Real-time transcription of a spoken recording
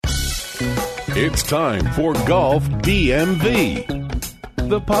It's time for Golf DMV,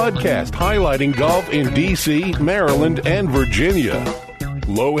 the podcast highlighting golf in D.C., Maryland, and Virginia.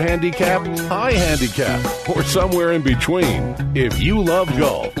 Low handicap, high handicap, or somewhere in between. If you love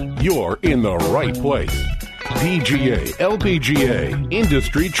golf, you're in the right place. PGA, LPGA,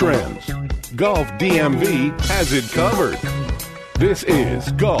 industry trends. Golf DMV has it covered. This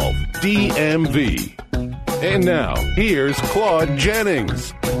is Golf DMV. And now, here's Claude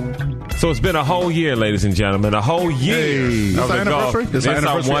Jennings. So it's been a whole year, ladies and gentlemen. A whole year. Hey, of our anniversary? This is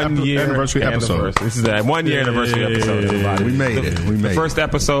our 1 year anniversary episode. This is a 1 year anniversary episode, everybody. We made it. The first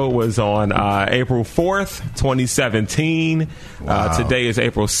episode was on April 4th, 2017. Wow. Today is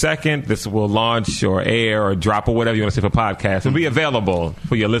April 2nd. This will launch or air or drop or whatever you want to say for podcast. It'll be available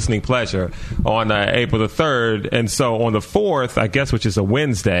for your listening pleasure on April the 3rd. And so on the 4th, I guess, which is a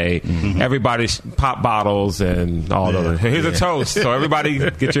Wednesday, everybody pop bottles and all those. Here's a toast. So everybody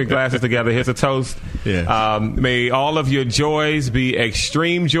get your glasses together. Here's a toast. Yeah. May all of your joys be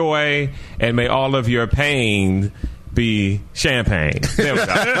extreme joy, and may all of your pain be champagne. There we go.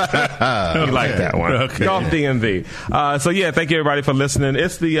 You like that one. Okay. Golf DMV. Thank you everybody for listening.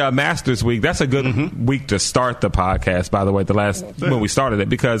 It's the Masters week. That's a good week to start the podcast, by the way, when we started it,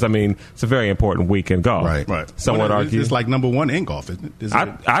 because, I mean, it's a very important week in golf. Right. Some would argue. It's like number one in golf, isn't it?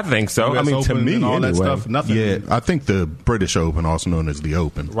 I think so. US I mean, to Open me, and all anyway. that stuff, nothing. Yeah, I think the British Open, also known as the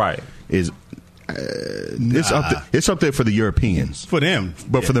Open, is it's up there for the Europeans. For them.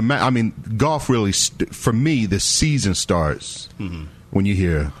 But for the golf really, for me, the season starts when you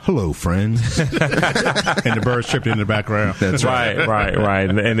hear, hello, friends. And the birds chirping in the background. That's right.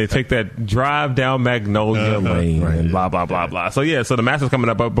 And they take that drive down Magnolia Lane and blah, blah, blah, blah. So the Masters coming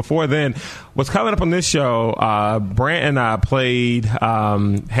up. But before then, what's coming up on this show, Brant and I played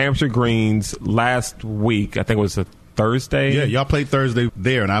Hampshire Greens last week. I think it was a Thursday. Yeah, y'all played Thursday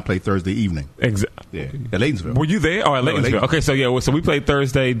there, and I played Thursday evening. Exactly. Yeah, at Laytonsville. Were you there? Oh, at Laytonsville. Okay, so we played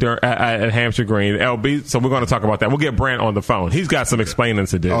Thursday at Hampshire Green, LB. So we're going to talk about that. We'll get Brant on the phone. He's got some explaining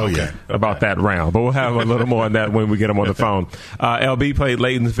to do. About that round, but we'll have a little more on that when we get him on the phone. LB played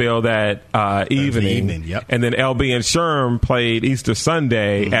Laytonsville that evening, and then LB and Sherm played Easter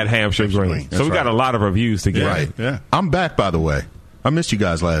Sunday at Hampshire Green. So we got a lot of reviews to get. Right. Yeah. I'm back, by the way. I missed you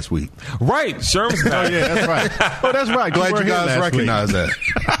guys last week. Right, Sherm's back. Oh, yeah, that's right. Oh, that's right. Glad you guys recognize that.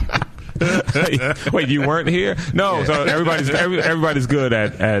 Wait, you weren't here? No, so everybody's good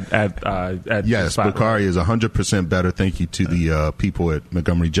at yes, Bakari is 100% better. Thank you to the people at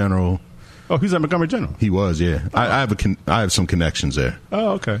Montgomery General. Oh, he's at Montgomery General. He was, yeah. I have some connections there.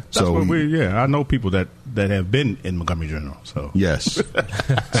 Oh, okay. That's what I know people that have been in Montgomery General. So yes,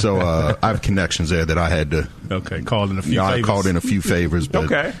 so I have connections there that I had to. Okay, called in a few. I called in a few favors.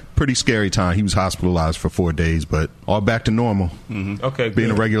 But pretty scary time. He was hospitalized for 4 days, but all back to normal. Okay,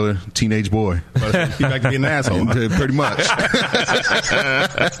 being a regular teenage boy. He back to being an asshole. Pretty much.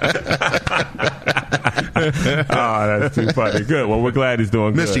 Oh, that's too funny. Good. Well, we're glad he's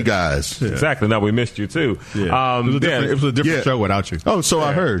doing good. Missed you guys. Yeah. Exactly. No, we missed you too. Yeah. It was a different show without you. Oh, so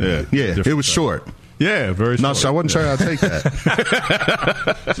I heard. Yeah. It was short. Yeah, very short. No, so I wasn't sure I'd take that.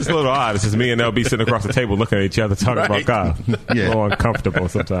 It's just a little odd. It's just me and LB sitting across the table looking at each other talking about golf. Yeah. A little uncomfortable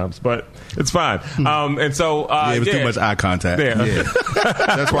sometimes, but it's fine. And so it was too much eye contact. Yeah.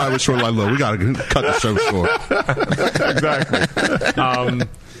 That's why I was short. Like, look, we got to cut the show short. Exactly.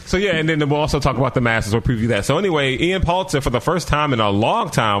 And then we'll also talk about the Masters. We'll preview that. So anyway, Ian Poulter, for the first time in a long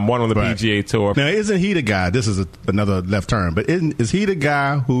time, won on the PGA Tour. Now, isn't he the guy? This is another left turn, but is he the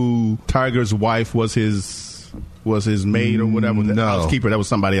guy who Tiger's wife was his maid or whatever? No, housekeeper. That was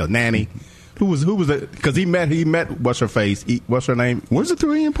somebody else. Nanny. Who was it? Because he met what's her face? What's her name? Was it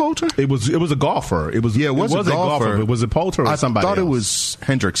through Ian Poulter? It was a golfer. It was a golfer. But was it Poulter or somebody? I thought else? It was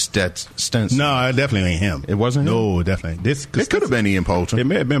Hendrik Stenson. No, it definitely ain't him. It wasn't him? No, definitely. It could have been Ian Poulter. It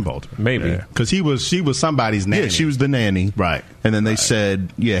may have been Poulter. Maybe. Because she was somebody's nanny. Yeah, she was the nanny. Right. And then they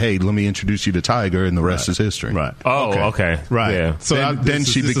said, hey, let me introduce you to Tiger, and the rest is history. Right. Oh, okay. Right. Yeah. So then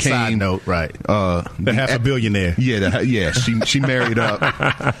she became... a side note, right. The half a billionaire. Yeah, she married up.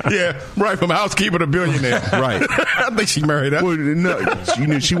 Yeah, right, from housekeeper to billionaire. Right. I think she married up. Well,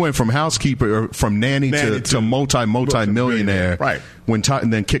 no, she went from housekeeper, or from nanny to multi-millionaire. Right.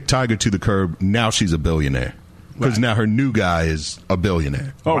 And then kicked Tiger to the curb. Now she's a billionaire. Because now her new guy is a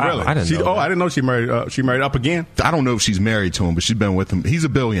billionaire. Oh, wow, really? I didn't know. I didn't know she married. She married up again. I don't know if she's married to him, but she's been with him. He's a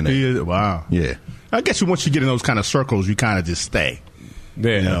billionaire. Wow. Yeah. I guess once you get in those kind of circles, you kind of just stay.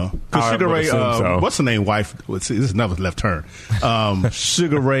 Yeah. You know? Because Sugar Ray, what's the name? Wife? This is another left turn.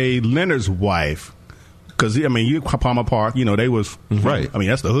 Sugar Ray Leonard's wife because I mean, you Palmer Park, you know, they was right. I mean,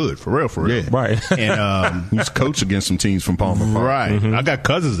 that's the hood for real. Yeah. Right. And he's coached against some teams from Palmer Park. Right. I got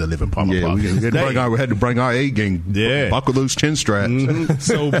cousins that live in Palmer Park. We had to bring our A game. Yeah. Buckle those chin straps.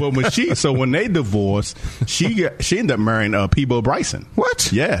 So, but when they divorced, she ended up marrying Peebo Bryson.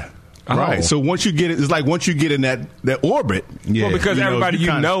 What? Yeah. Right. So once you get it, it's like once you get in that orbit. Yeah. Well, because everybody you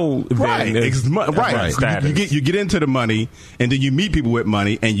know, right, right. You get into the money, and then you meet people with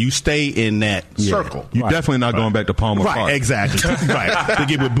money, and you stay in that circle. You're definitely not going back to Palmer Park. Right, exactly. Right. They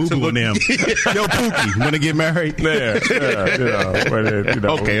get with Boo Boo and them. Yo, Pookie, when they get married.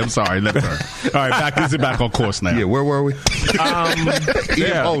 Okay, I'm sorry. Left turn. All right, this is back on course now. Yeah, where were we?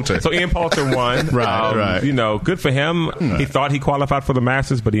 Ian Poulter. So Ian Poulter won. Right. You know, good for him. He thought he qualified for the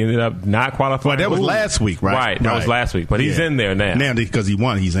Masters, but he ended up not qualifying. Well, that was last week, right? Right, that was last week. But he's in there now. Now, because he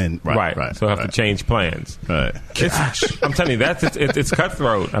won, he's in. Right. So I have to change plans. Right. I'm telling you, it's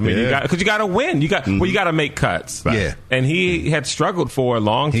cutthroat. I mean, you got to win. You got to make cuts. Right. Yeah. And he had struggled for a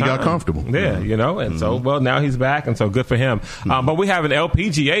long time. He got comfortable. Yeah, you know, and so, now he's back, and so good for him. But we have an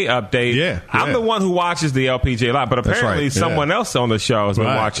LPGA update. Yeah. I'm the one who watches the LPGA a lot, but apparently someone else on the show has been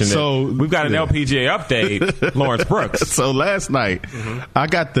watching it. So we've got an LPGA update, Lawrence Brooks. So last night, I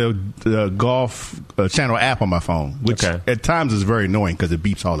got the golf channel app on my phone, which at times is very annoying because it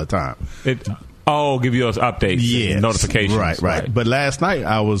beeps all the time. Give you those updates, notifications. Right. But last night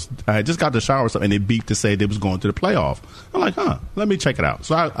I just got the shower or something, and it beeped to say they was going to the playoff. I'm like, let me check it out.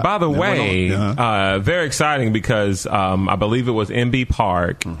 So by the way, very exciting because I believe it was MB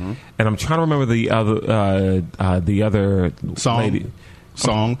Park, and I'm trying to remember the other song.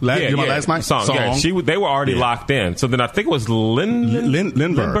 Lady. Last night? Song. Yeah, they were already locked in. So then I think it was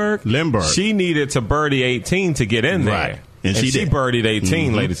Lindbergh. She needed to birdie 18 to get in there. Right. And she birdied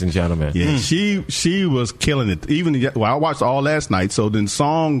 18, ladies and gentlemen. Yeah, she was killing it. I watched all last night. So then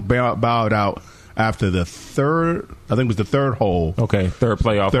Song bowed out after the third. I think it was the third hole. Okay, third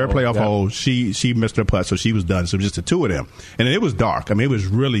playoff hole. She missed her putt, so she was done. So it was just the two of them, and it was dark. I mean, it was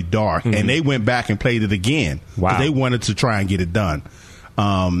really dark, and they went back and played it again. Wow, they wanted to try and get it done.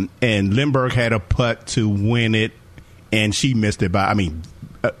 And Lindbergh had a putt to win it, and she missed it by,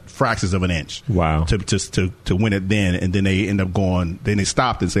 fractions of an inch. Wow. To win it then, and then they end up going. Then they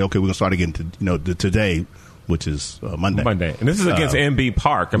stopped and say, okay, we're gonna start again today, which is Monday. And this is against MB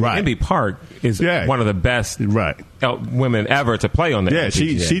Park. MB Park is one of the best women ever to play on the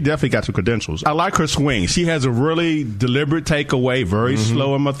LPGA. She definitely got some credentials. I like her swing. She has a really deliberate takeaway, very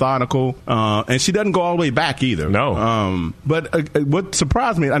slow and methodical, and she doesn't go all the way back either. No. But what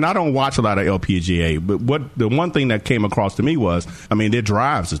surprised me, and I don't watch a lot of LPGA, but the one thing that came across to me was, their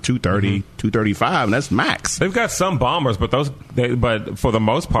drives is 230, 235, and that's max. They've got some bombers, but but for the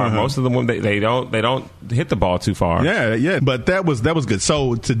most part, most of them they don't hit the ball too far. Yeah. But that was good.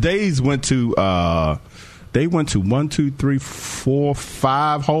 So today's went to. They went to 1, 2, 3, 4,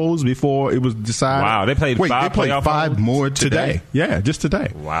 5 holes before it was decided. Wow, they played five holes? More today. Yeah, just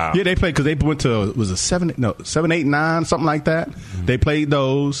today. Wow. Yeah, they played because they went to 7, 8, 9, something like that. They played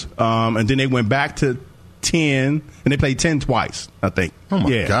those, and then they went back to 10, and they played 10 twice, I think. Oh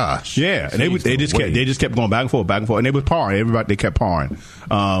my gosh. Yeah, and they just kept going back and forth, and they was parring. They kept parring.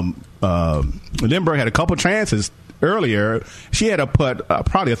 Lindbergh had a couple chances earlier. She had a putt,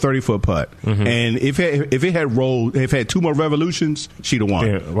 probably a 30-foot putt, and if it had rolled, if it had 2 more revolutions, she'd have won.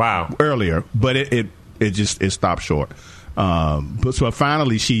 Yeah, wow. Earlier, but it stopped short. But so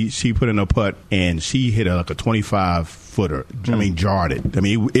finally she put in a putt, and she hit like a 25-footer. Jarred it.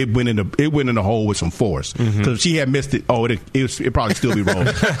 It went in the hole with some force. Because if she had missed it, it probably still be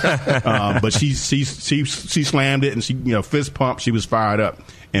rolling. But she slammed it, and she fist pumped. She was fired up.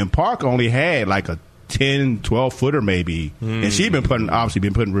 And Park only had like a 10, 12-footer maybe, and she'd been putting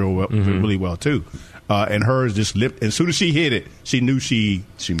really well too. And hers just lipped. As soon as she hit it, she knew she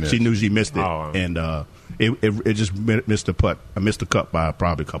missed it, and it just missed the putt. I missed the cut by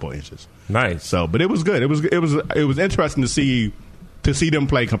probably a couple inches. Nice. So, but it was good. It was interesting to see them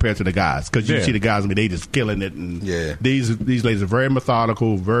play compared to the guys, because you see the guys, they just killing it, and these ladies are very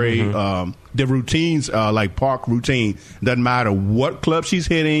methodical, very their routines, like Park routine, doesn't matter what club she's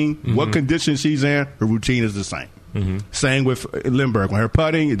hitting, what condition she's in, her routine is the same. Same with Lindbergh. When her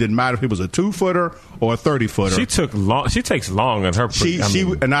putting, it didn't matter if it was a 2-footer or a 30-footer. She takes long on her.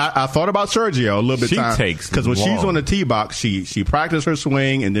 I thought about Sergio a little bit. She takes because when she's on the tee box, she practices her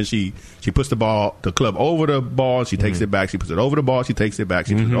swing, and then she puts the club over the ball. She takes it back. She puts it over the ball. She takes it back.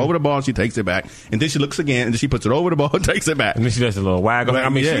 She puts it over the ball. She takes it back, and then she looks again, and then she puts it over the ball and takes it back. And then she does a little waggle.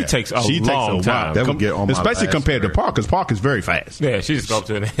 She takes a long time. That would get on my especially compared to Park, because Park is very fast. Yeah, she just goes up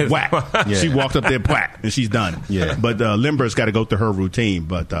to it. Whack. She walks up there, whack, and she's done. Yeah. Yeah. But Lindbergh's got to go through her routine.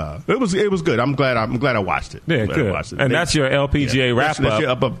 But it was good. I'm glad I watched it. Yeah, good. And that's your LPGA wrap up. That's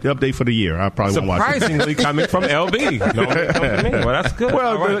your update for the year. I probably won't watch it. Surprisingly coming from LB. Well, that's good.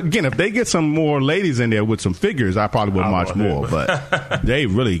 Well, again, if they get some more ladies in there with some figures, I probably would watch more. But they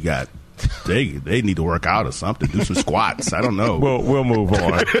really got. They need to work out or something. Do some squats. I don't know. We'll move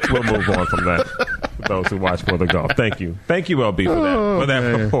on. We'll move on from that. For those who watch For the Golf, thank you, LB, for that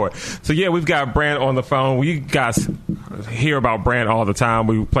report. So yeah, we've got Brant on the phone. We guys hear about Brant all the time.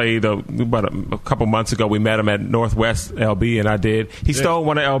 We played about a couple months ago. We met him at Northwest LB, and I did. He stole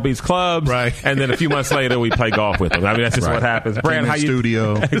one of LB's clubs, right? And then a few months later, we play golf with him. I mean, that's just what happens. Brant, how you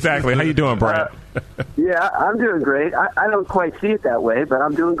studio? Exactly. How you doing, Brant? Yeah, I'm doing great. I don't quite see it that way, but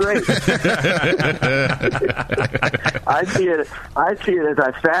I'm doing great. I see it as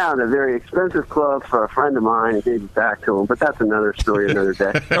I found a very expensive club for a friend of mine and gave it back to him, but that's another story another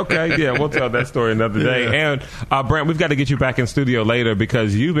day. Okay, yeah, we'll tell that story another day. Yeah. And Brant, we've got to get you back in studio later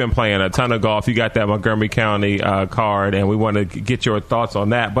because you've been playing a ton of golf. You got that Montgomery County card, and we want to get your thoughts on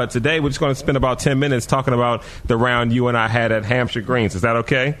that. But today we're just going to spend about 10 minutes talking about the round you and I had at Hampshire Greens. Is that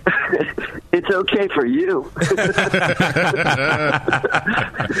okay? It's okay for you.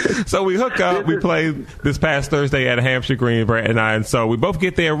 So we hook up. We played this past Thursday at Hampshire Green, Brant and I, and so we both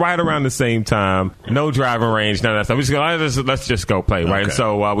get there right around the same time. No driving range, none of that stuff. We just go, let's just go play, right? Okay. And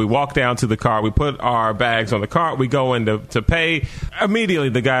so we walk down to the cart. We put our bags on the cart. We go in to pay. Immediately,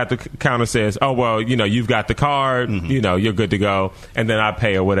 the guy at the counter says, "Oh, well, you've got the card. Mm-hmm. You're good to go." And then I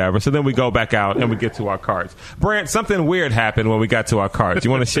pay or whatever. So then we go back out and we get to our carts. Brant, something weird happened when we got to our carts.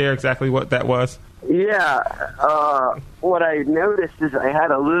 You want to share exactly what that was? Yeah. What I noticed is I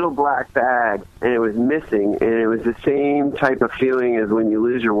had a little black bag, and it was missing, and it was the same type of feeling as when you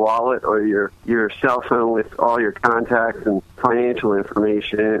lose your wallet or your cell phone with all your contacts and financial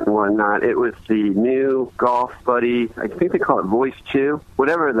information and whatnot. It was the new Golf Buddy, I think they call it Voice 2,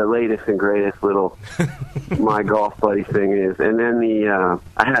 whatever the latest and greatest little My Golf Buddy thing is. And then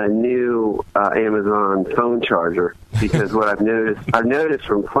I had a new Amazon phone charger, because what I've noticed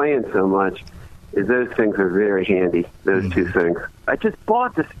from playing so much is those things are very handy, those two things. I just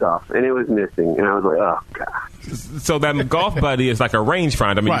bought the stuff, and it was missing, and I was like, oh, God. So that Golf Buddy is like a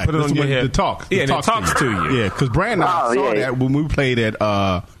rangefinder. I mean, you put it on your head. The talk. Yeah, and it talks to you. Yeah, because Brant and I saw that when we played at,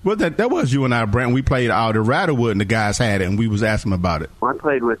 that was you and I, Brant. We played out at Rattlewood, and the guys had it, and we was asking about it. Well, I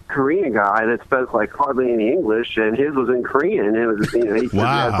played with a Korean guy that spoke like hardly any English, and his was in Korean. It was, he said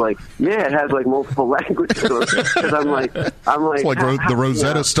wow. it has multiple languages. Because I'm like, it's like the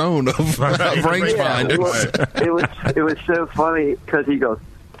Rosetta Stone of rangefinders. It was so funny because he goes,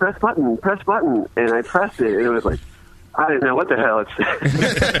 press button, and I pressed it, and it was like, I didn't know what the hell it said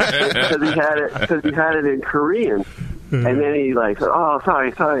because he had it in Korean. And then he oh,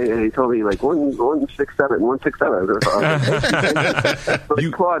 sorry, and he told me 167.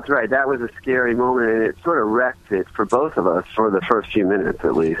 But Claude's right. That was a scary moment, and it sort of wrecked it for both of us for the first few minutes,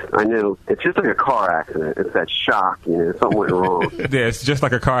 at least. I knew it's just like a car accident. It's that shock, something went wrong. Yeah, it's just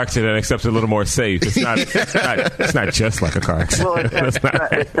like a car accident, except a little more safe. It's not. It's not just like a car accident. Well, it's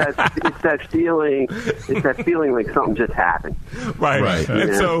that feeling. It's that feeling like something just happened. Right.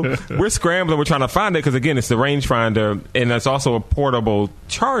 And so we're scrambling. We're trying to find it because again, it's the rangefinder. And it's also a portable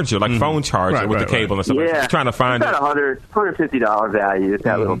charger, like phone charger with the cable and stuff. Yeah, like trying to find it. $150 value with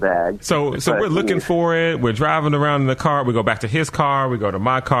that little bag. So we're looking for it. We're driving around in the car. We go back to his car. We go to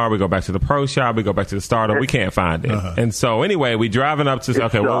my car. We go back to the pro shop. We go back to the startup. We can't find it. And so anyway, we driving up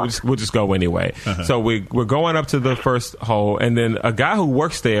to we'll just go anyway. So we're going up to the first hole, and then a guy who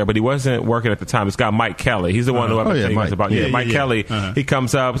works there, but he wasn't working at the time. This guy Mike Kelly. He's the one who I've been telling us about. Mike Kelly. He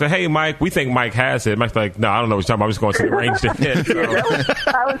comes up and says, "Hey, Mike, we think Mike has it." Mike's like, "No, I don't know what you're talking about. I'm just going to the range to hit."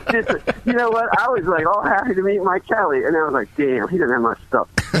 I was just, you know what? I was all happy to meet Mike Kelly, and I was like, damn, he doesn't have my stuff.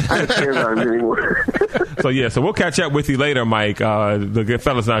 I don't care about him anymore. So we'll catch up with you later, Mike. The good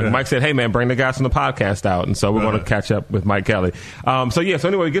fellas. Mike said, "Hey, man, bring the guys from the podcast out," and so we're going to catch up with Mike Kelly. So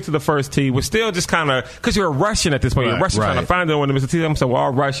anyway, we get to the first tee. We're still just kind of because you're rushing at this point. You're rushing trying to find it on the Mr. T. So we're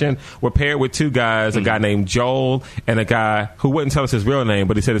all rushing. We're paired with two guys, a guy named Joel and a guy who wouldn't tell us his real name,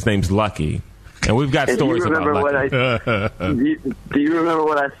 but he said his name's Lucky. And we've got stories about Lucky. Do you remember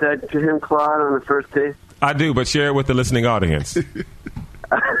what I said to him, Claude, on the first tee? I do, but share it with the listening audience.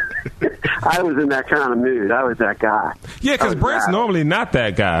 I was in that kind of mood. I was that guy. Yeah, because Brant's normally not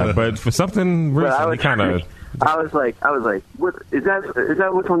that guy, but for something reason, he kind of... I was like, what is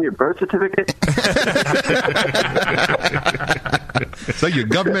that what's on your birth certificate? Is that your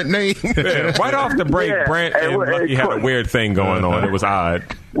government name? Right off the break, Brant and Lucky had a weird thing going on. It was odd.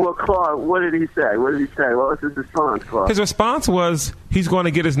 Well, Claude, what did he say? What was his response, Claude? His response was he's going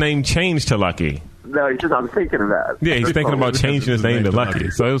to get his name changed to Lucky. No, he says, I'm thinking about it. Yeah, he's thinking about changing his name to Lucky.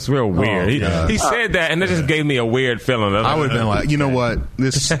 So it was real weird. He said that, and it just gave me a weird feeling. I would have been like, you know what?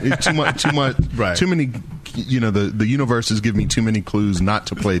 This is too much, Right. too many. You know, the universe has given me too many clues not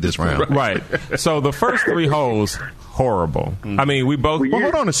to play this round. Right. So the first 3 holes, horrible. I mean, we both. Well,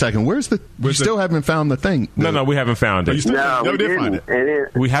 hold on a second. You still haven't found the thing. No, we haven't found it. No, we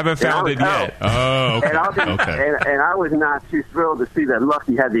didn't. We haven't found it yet. Oh, okay. And I was not too thrilled to see that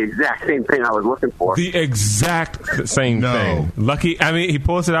Lucky had the exact same thing I was looking for. The exact same thing. Lucky, I mean, he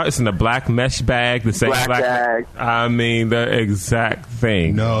pulls it out. It's in a black mesh bag. The same black bag. I mean, the exact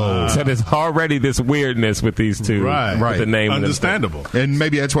thing. No. So there's already this weirdness with these two. Right. With the name. Understandable. And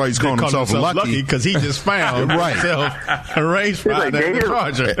maybe that's why he's calling himself Lucky. Because he just found himself a race finder in the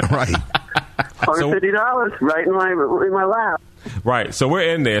Charger. Right. $150 right in my lap. Right. So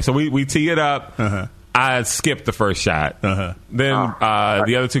we're in there. So we tee it up. I skipped the first shot. Then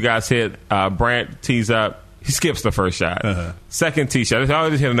the other 2 guys hit. Brant tees up. He skips the first shot. Second tee shot. I'll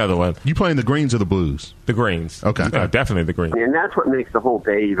just hit another one. You playing the greens or the blues? The greens. Okay. Definitely the greens. And that's what makes the whole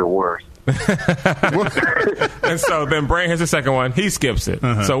day even worse. And so then Brant hits the second one. He skips it.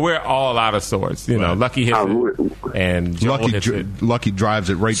 So we're all out of sorts. You know, Lucky hits it. And Joel hits it. Lucky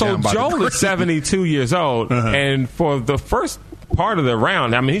drives it right down by Joel is 72 years old. And for the first part of the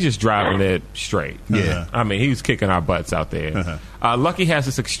round, I mean, he's just driving it straight. Yeah. I mean, he's kicking our butts out there. Lucky has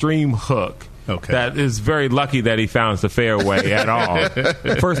this extreme hook. Okay. That is very lucky that he found the fairway at all.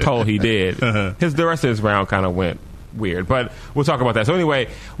 First hole he did. The rest of his round kind of went weird, but we'll talk about that. So anyway,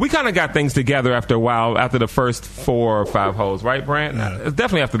 we kind of got things together after a while, after the first 4 or 5 holes, right, Brant?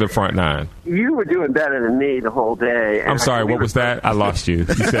 Definitely after the front 9. You were doing better than me the whole day. I'm sorry, what was that? I lost you.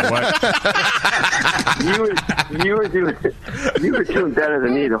 You said what? you were doing better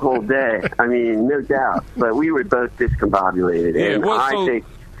than me the whole day. I mean, no doubt. But we were both discombobulated, and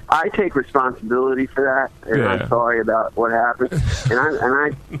I take responsibility for that, and I'm sorry about what happened.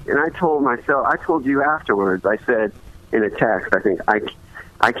 And I told myself, I told you afterwards. I said in a text, I think I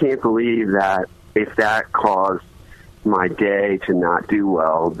can't believe that if that caused my day to not do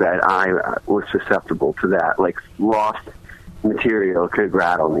well, that I was susceptible to that, like lost material could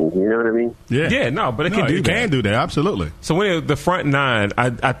rattle me. You know what I mean? Yeah, no, but it can do that. Can do that, absolutely. So when the front 9,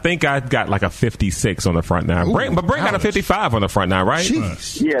 I think I got like a 56 on the front 9. Ooh, Brant got a 55 on the front 9, right?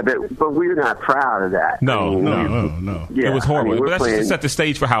 Jeez. Yeah, but we're not proud of that. No. Yeah, it was horrible. But that's just to playing. set the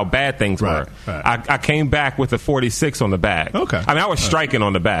stage for how bad things were. Right. I came back with a 46 on the back. Okay. I mean, I was striking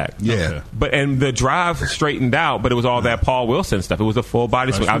on the back. Yeah. And the drive straightened out, but it was all that Paul Wilson stuff. It was a full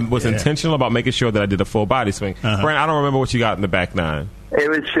body swing. I was intentional about making sure that I did a full body swing. Brant, I don't remember what you got in the back 9.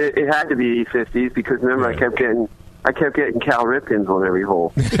 It had to be 50s because remember I kept getting Cal Ripkins on every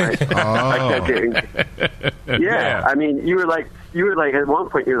hole. Right? I kept getting, I mean, you were like at one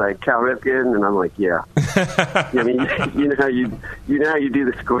point you're like Cal Ripken, and I'm like, yeah. I mean, you know how you do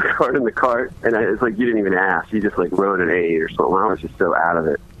the scorecard in the cart, and it's like you didn't even ask. You just like wrote an 8 or something. I was just so out of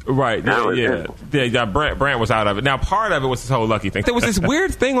it. Right. Yeah. Brant was out of it. Now, part of it was this whole Lucky thing. There was this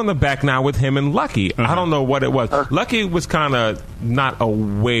weird thing on the back now with him and Lucky. I don't know what it was. Lucky was kind of not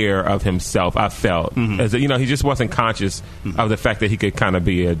aware of himself, I felt. As he just wasn't conscious of the fact that he could kind of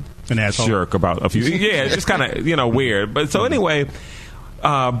be an asshole. Jerk about a few. Yeah, it's just kind of weird. But so anyway,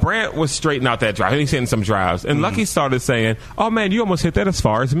 Brant was straightening out that drive. He's hitting some drives, and Lucky started saying, "Oh man, you almost hit that as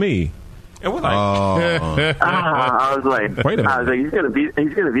far as me." And we're like, I was like, wait a minute. I was like, he's gonna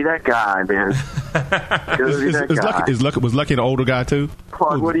be that guy, man. Was Lucky the older guy too?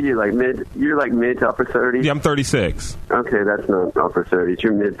 Claude, what are you like? You're like mid to upper 30s. Yeah, I'm 36. Okay, that's not upper 30s.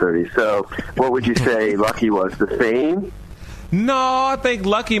 You're mid 30s. So, what would you say Lucky was? The same? No, I think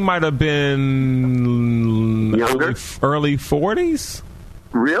Lucky might have been younger, early 40s.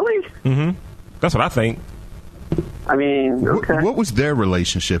 Really? Mm-hmm. That's what I think. I mean, okay. What was their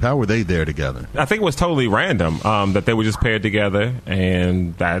relationship? How were they there together? I think it was totally random that they were just paired together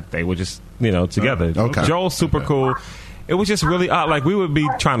and that they were just, together. Okay. Joel's super cool. It was just really odd. Like, we would be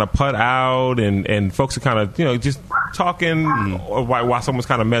trying to putt out and folks are kind of, just talking while someone's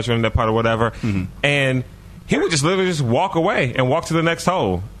kind of measuring their putt or whatever. And he would just literally just walk away and walk to the next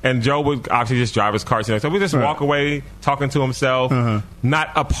hole. And Joe would obviously just drive his car to the next hole. We'd just walk away, talking to himself,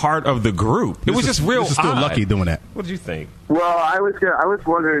 not a part of the group. It was just real odd. This is still Lucky doing that. What did you think? Well, I was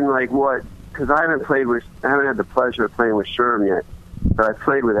wondering, like, what, because I haven't had the pleasure of playing with Sherm yet, but I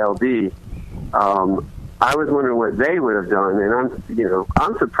played with LD. I was wondering what they would have done, and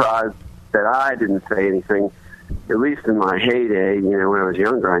I'm surprised that I didn't say anything, at least in my heyday, when I was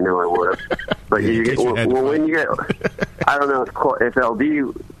younger. I know I would have. But you get, when you get, I don't know if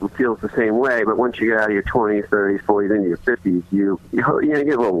LB feels the same way, but once you get out of your 20s, 30s, 40s, into your 50s, you get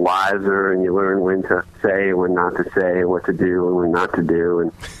a little wiser, and you learn when to say and when not to say, what to do and when not to do.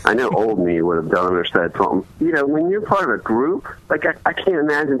 And I know old me would have done or said something. When you're part of a group, like I can't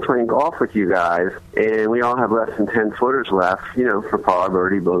imagine playing golf with you guys, and we all have less than 10 footers left, for par,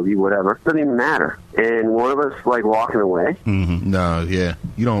 birdie, bogey, whatever. Doesn't even matter. And one of us like walking away. Mm-hmm. No, yeah,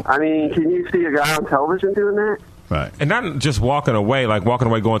 you don't. I mean, can you see a guy on television doing that? Right. And not just walking away, like walking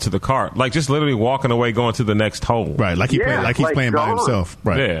away going to the cart, like just literally walking away going to the next hole. Right, like he's playing by himself.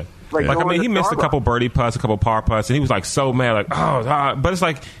 Right. Yeah. He missed a couple birdie putts, a couple par putts, and he was like so mad, but it's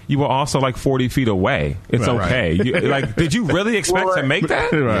like you were also like 40 feet away. It's okay. Right. Did you really expect to make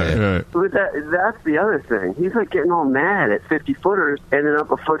that? Right. But that's the other thing. He's like getting all mad at 50 footers and then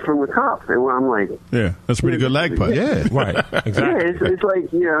up a foot from the cup, and I'm like, yeah, that's a pretty good lag putt. Yeah, right, exactly. Yeah, it's like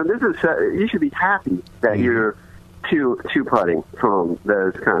this is you should be happy that you're two putting from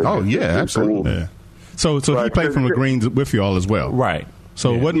those kind of. Oh yeah, absolutely. Yeah. So he played from the greens with you all as well, right?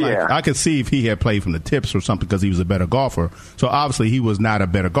 So it wasn't like I could see if he had played from the tips or something because he was a better golfer. So obviously he was not a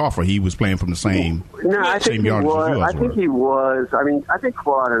better golfer. He was playing from the same. No, I think he was. I think he was. I mean, I think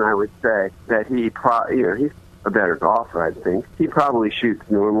Claude and I would say that he's a better golfer. I think he probably shoots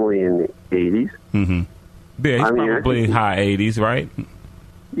normally in the 80s. Mm-hmm. Yeah, he's probably high 80s, right?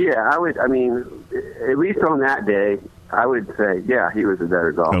 Yeah, I would. I mean, at least on that day, I would say, he was a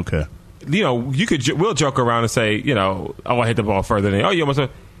better golfer. Okay. We'll joke around and say, I hit the ball further than you almost.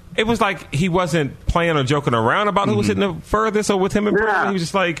 It was like he wasn't playing or joking around about who was hitting the furthest. So with him and Brant, he was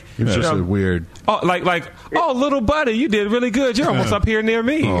just like, it was just a weird. Oh, little buddy, you did really good. You're almost up here near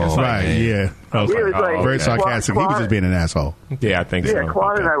me. Oh, right, yeah. Very sarcastic. He was just being an asshole. Yeah, I think so. Yeah,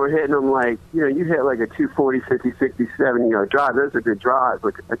 Claude and I were hitting them like, you hit like a 240, 50, 60, 70-yard drive. Those are good drives.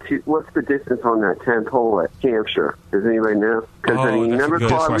 Like what's the distance on that 10th hole at Hampshire? Does anybody know? Because remember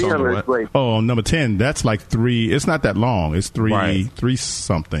Claude Liam is like... Oh, number 10, that's like 3. It's not that long. It's 3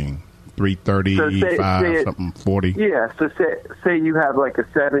 something. 335, something, 40. Yeah, so say you have like a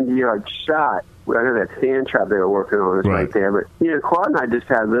 70-yard shot. I know that sand trap they were working on is right there, but Claude and I just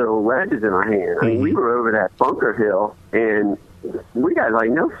had little wedges in our hand. I mean, we were over that bunker hill, and we got like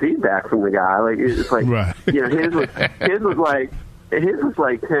no feedback from the guy. Like it's like his was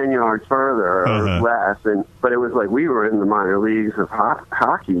like 10 yards further or less, but it was like we were in the minor leagues of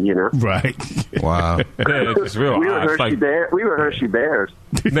hockey, Right. Wow. Yeah, it's real. We were Hershey Bears.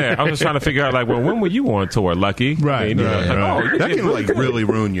 Yeah, I was just trying to figure out, when were you on tour, Lucky? Right. That can really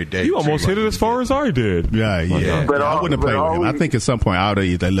ruin your day. You almost hit it as far as I did. Yeah. But I wouldn't have played with him. I think at some point I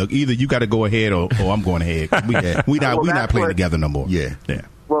would have either you got to go ahead or I'm going ahead. We not playing together no more. Yeah.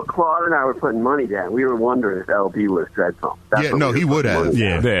 Well, Claude and I were putting money down. We were wondering if LB would have said something. He would have.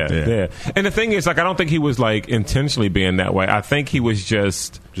 Yeah. And the thing is, I don't think he was intentionally being that way. I think he was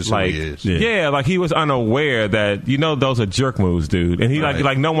just like, who he is. He was unaware that those are jerk moves, dude. And he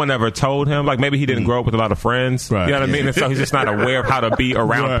like no one ever told him. Like maybe he didn't grow up with a lot of friends. Right. You know what I mean? And so he's just not aware of how to be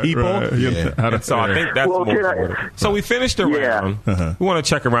around people. Right. Yeah. So I think that's more. So we finished the round. We want to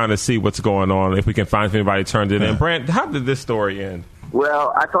check around to see what's going on. If we can find if anybody turned it in. Brant, how did this story end?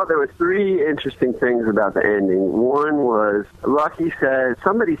 Well, I thought there were 3 interesting things about the ending. One was,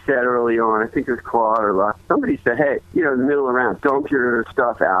 somebody said early on, I think it was Claude or Lucky, somebody said, hey, in the middle of the round, dump your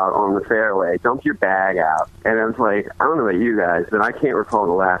stuff out on the fairway, dump your bag out. And I was like, I don't know about you guys, but I can't recall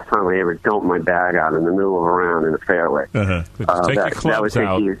the last time I ever dumped my bag out in the middle of a round in the fairway. Take your clubs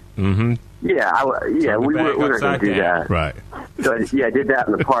out. Mm-hmm. Yeah, we weren't going to do that. Right. So, I did that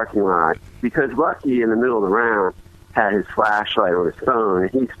in the parking lot. Because Lucky, in the middle of the round, had his flashlight on his phone,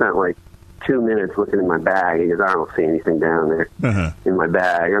 and he spent like 2 minutes looking in my bag. He goes, I don't see anything down there in my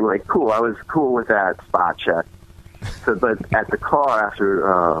bag. I'm like, cool. I was cool with that spot check. So, but at the car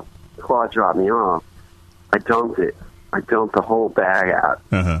after Claude dropped me off, I dumped it. I dumped the whole bag out,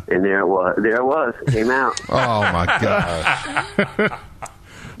 and there it was. It came out. Oh my gosh.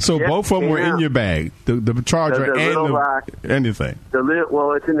 So both of them were in your bag, the charger and anything.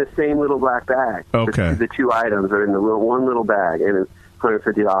 It's in the same little black bag. Okay. The 2 items are in the one little bag, and it's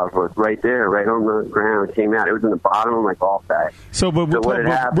 $150 worth right there, right on the ground. It came out. It was in the bottom of my golf bag.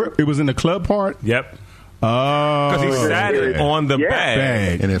 It was in the club part? Yep. Oh, because he sat it on the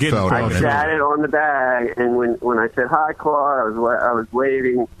bag, and it fell down. I sat it on the bag, and when I said hi, Claude, I was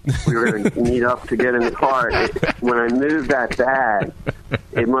waving. We were going to meet up to get in the car. When I moved that bag,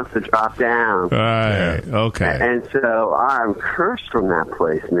 it must have dropped down. Right. Okay. And so I'm cursed from that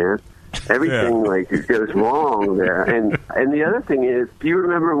place, man. everything like it goes wrong there. And the other thing is, do you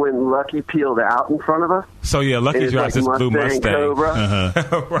remember when Lucky peeled out in front of us? So yeah, Lucky drives this blue Mustang. Cobra.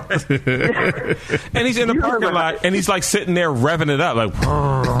 Right. And he's in the parking lot, and he's like sitting there revving it up, like.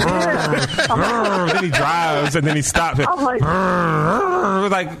 Then he drives, and then he stops. I'm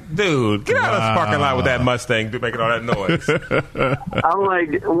like, dude, get out of the parking lot with that Mustang, making all that noise. I'm like,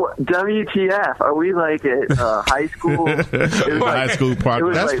 WTF? Are we like at high school? High school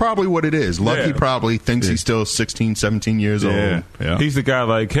park. That's probably what it is. Lucky probably thinks he's still 16, 17 years old. Yeah. He's the guy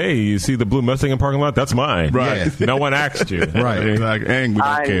like, hey, you see the blue Mustang in the parking lot? That's mine. Right. Yeah. No one asked you. Right. Like, and we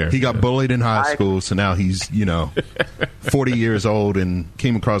don't care. He got bullied in high school, so now he's, 40 years old and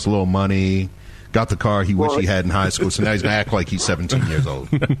came across a little money, got the car he wished he had in high school, so now he's going to act like he's 17 years old.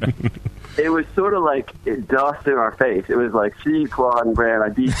 It was sort of like it dust in our face. It was like, see, Claude and Brant, I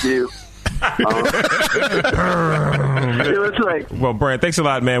beat you. It was like... Well, Brant, thanks a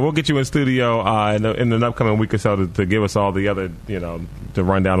lot, man. We'll get you in studio in an upcoming week or so to give us all the other, to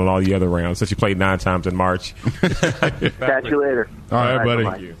run down on all the other rounds, since you played 9 times in March. Catch you later. All right,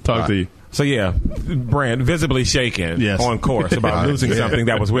 buddy. Talk to you. So, yeah, Brant visibly shaken on course about losing something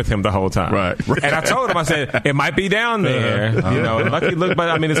that was with him the whole time. Right. And I told him, I said, it might be down there. And Lucky looked,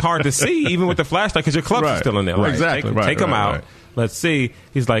 but, it's hard to see, even with the flashlight, because your clubs are still in there. Like, exactly. Take them out. Right. Let's see.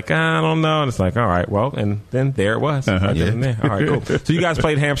 He's like, I don't know. And it's like, all right, well, and then there it was. Right there. All right, cool. So you guys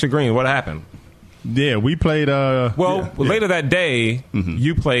played Hampshire Green. What happened? Yeah, we played... later that day,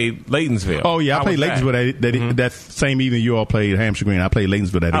 you played Laytonsville. Oh, yeah, I played Laytonsville that same evening you all played Hampshire Green. I played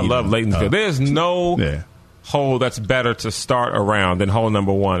Laytonsville that evening. I love Laytonsville. There's no hole that's better to start around than hole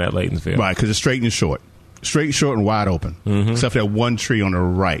number 1 at Laytonsville. Right, because it's straight and short. Straight, short, and wide open. Except for that one tree on the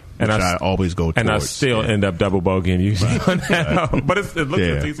right, which I always go towards. And I still end up double bogeying usually on that. But it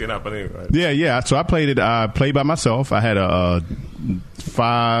looks easy enough. But anyway. Yeah. So I played it. I played by myself. I had a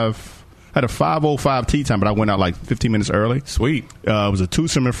 5:05 tee time, but I went out like 15 minutes early. Sweet. It was a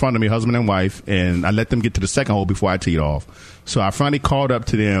twosome in front of me, husband and wife, and I let them get to the second hole before I teed off. So I finally caught up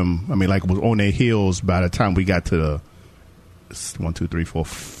to them. Was on their heels by the time we got to the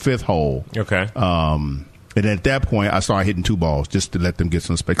 5th hole. Okay. And at that point, I started hitting 2 balls just to let them get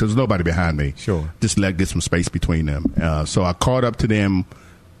some space, because there's nobody behind me. Sure. Just get some space between them. So I caught up to them.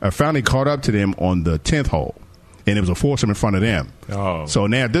 I finally caught up to them on the 10th hole, and it was a foursome in front of them. Oh. So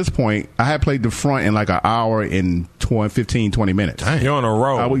now at this point, I had played the front in like an hour and 15, 20 minutes. Dang. You're on a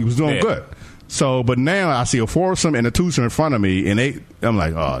roll. I was doing good. So, but now I see a foursome and a twosome in front of me, and I'm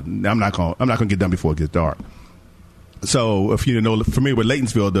like, oh, I'm not gonna get done before it gets dark. So, if you know, familiar with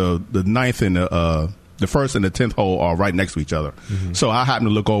Laytonsville, the 9th and the 1st and the 10th hole are right next to each other. So I happen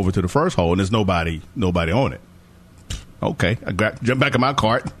to look over to the 1st hole, and there's nobody on it. Okay, I jumped back in my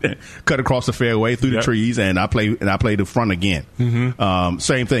cart, cut across the fairway through the trees, and I played the front again.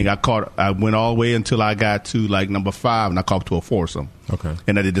 Same thing. I went all the way until I got to like number 5, and I caught up to a foursome. Okay,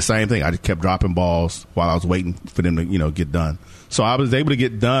 and I did the same thing. I just kept dropping balls while I was waiting for them to get done. So I was able to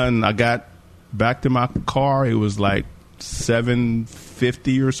get done. I got back to my car. It was like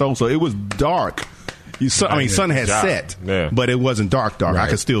 7:50 or so. So it was dark. Sun had set, but it wasn't dark. Right. I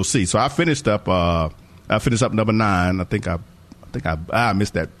could still see. So I finished up. Number 9. I think I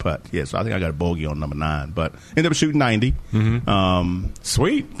missed that putt. Yeah, so I think I got a bogey on number 9, but ended up shooting 90.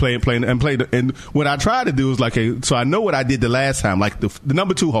 Sweet. Playing. And what I tried to do was so I know what I did the last time, like the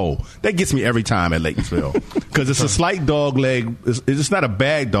number 2 hole. That gets me every time at Laytonsville because it's a slight dog leg. It's not a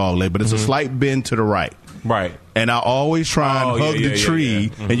bad dog leg, but it's a slight bend to the right. Right. And I always try and hug the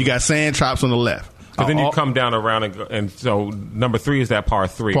tree, and you got sand traps on the left. But then you come down around and so number 3 is that par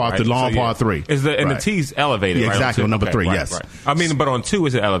 3, right? The long par 3. And the tee's elevated, right? Exactly, on number 3, yes. Right. But on 2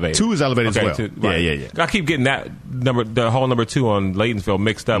 is it elevated? 2 is elevated as well. Yeah. I keep getting the hole number 2 on Laytonsville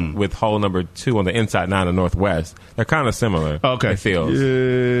mixed up with hole number 2 on the inside 9 of Northwest. They're kind of similar. Okay. It feels.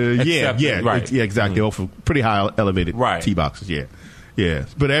 Right. Exactly. Pretty high elevated tee boxes, Yeah,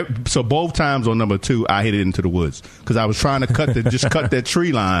 but so both times on number 2, I hit it into the woods because I was trying to cut that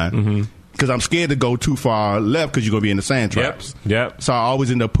tree line because I'm scared to go too far left because you're going to be in the sand traps. Yep. So I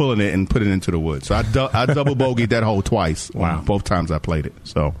always end up pulling it and putting it into the woods. So I double bogeyed that hole twice. Wow. Both times I played it.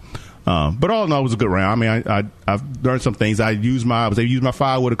 So, but all in all, it was a good round. I've learned some things. I was able to use my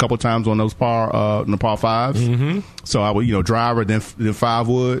 5-wood a couple of times on those par 5s. So I would driver then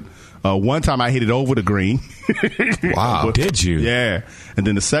 5-wood. One time I hit it over the green. Wow. Did you? Yeah. And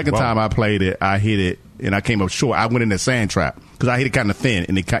then the second time I played it, I hit it and I came up short. I went in the sand trap because I hit it kind of thin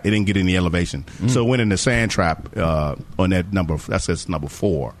and it didn't get any elevation. So it went in the sand trap on that number. That's number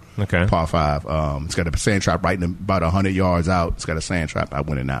 4. Okay. Par 5. It's got a sand trap right about 100 yards out. It's got a sand trap. I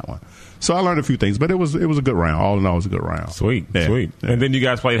went in that one. So I learned a few things, but it was a good round. All in all, it was a good round. Sweet. Yeah. And then you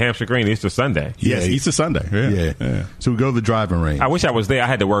guys played Hampshire Green Easter Sunday. Yes, Easter Sunday. Yeah. So we go to the driving range. I wish I was there. I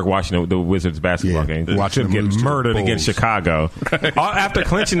had to work watching the Wizards basketball game. Watching them get murdered against Chicago. After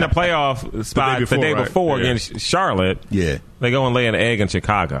clinching the playoff spot the day before against Charlotte, they go and lay an egg in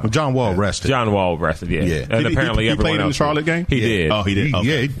Chicago. Well, John Wall rested. Yeah. And apparently he everyone played in the Charlotte game? He did. Oh, he did?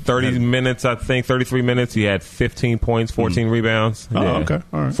 Okay. 30 minutes, I think, 33 minutes. He had 15 points, 14 rebounds. Oh, okay.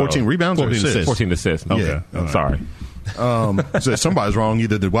 All right. 14 rebounds 14 or assists? 14 assists. Okay. Yeah. I'm sorry. So somebody's wrong,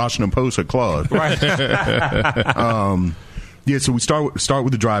 either the Washington Post or Claude. Right. So we start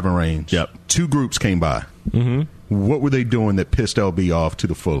with the driving range. Yep. 2 groups came by. Mm-hmm. What were they doing that pissed LB off to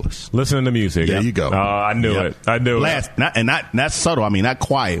the fullest? Listening to music. There you go. I knew it. Blast, not subtle. I mean, not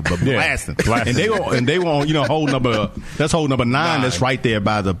quiet, but blasting. And they were on, hold number 9. That's right there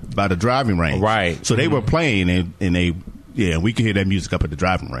by the driving range. Right. So they were playing and they. Yeah, we could hear that music up at the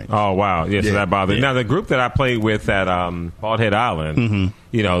driving range. Oh, wow. Yeah, so that bothered me. Now, the group that I played with at Bald Head Island,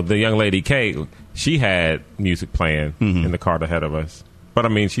 the young lady, Kate, she had music playing in the car ahead of us. But, I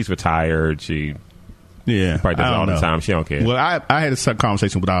mean, she's retired. She probably does it all the time. She don't care. Well, I had a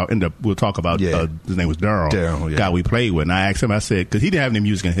conversation with we'll talk about, his name was Daryl, guy we played with. And I asked him, I said, because he didn't have any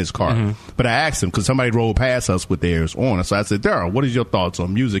music in his car. But I asked him, because somebody rolled past us with theirs on. So I said, Daryl, what is your thoughts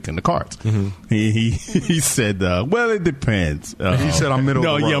on music in the cars? He said, well, it depends. He said, I'm middle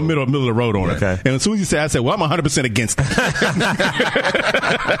of the road. Yeah, I'm middle of the road on it. Okay. And as soon as he said, I said, well, I'm 100% against it.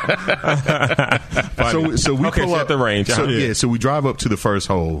 So we pull up the range. So we drive up to the first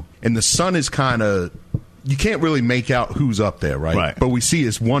hole, and the sun is kind of. You can't really make out who's up there, right? But we see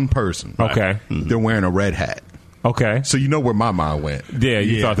it's one person. Okay. They're wearing a red hat. Okay. So you know where my mind went. Yeah,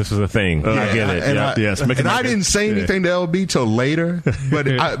 you thought this was a thing. I get it. And I didn't say anything to LB till later,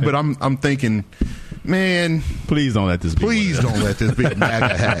 but I'm thinking, man, please don't let this be a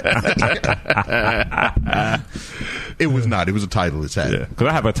MAGA hat. It was not. It was a Titleist hat. Yeah, because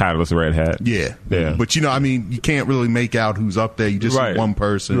I have a Titleist red hat. Yeah. But you can't really make out who's up there. You just see one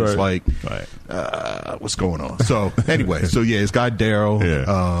person. It's like, what's going on? So anyway, it's guy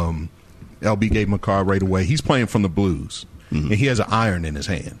Daryl. LB gave him a card right away. He's playing from the blues, and he has an iron in his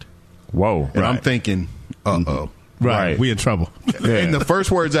hand. Whoa! And I'm thinking, uh-oh. Right, we in trouble. And the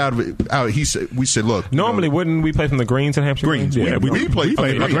first words out, we said, look. Normally, wouldn't we play from the greens in Hampshire Greens? Yeah, we play from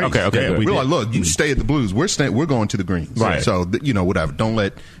the greens. Okay. We're like, look, you stay at the blues. We're going to the greens. Right. So whatever. Don't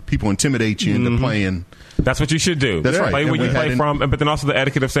let people intimidate you into playing. That's what you should do. That's right. Play where you play from, but then also the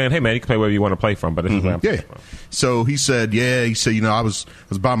etiquette of saying, hey man, you can play wherever you want to play from. But this is where I'm playing from. So he said, I was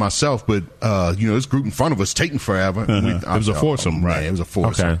by myself, but this group in front of us taking forever. It was a foursome, right? It was a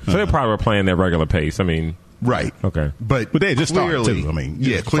foursome. Okay. So they probably were playing their regular pace. I mean. Right. Okay. But they just clearly, started too. I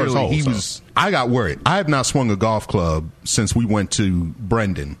mean, clearly he was. I got worried. I have not swung a golf club since we went to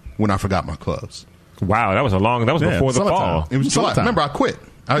Brendan when I forgot my clubs. Wow, that was before the fall. It was July. Remember, I quit.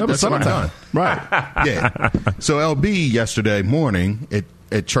 That's summertime. Right. Yeah. So LB yesterday morning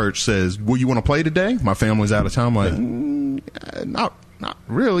at church says, "Well, you want to play today?" My family's out of town. I'm like, not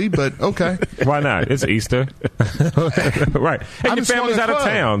really, but okay. Why not? It's Easter. Right. And your family's out of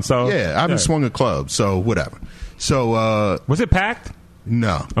town, so. Yeah, I haven't swung a club, so whatever. So. Was it packed?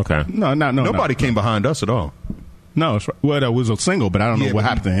 No. Okay. No. Nobody came behind us at all. No. Well, it was a single, but I don't know what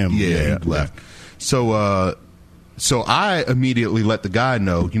happened to him. Yeah, he left. So I immediately let the guy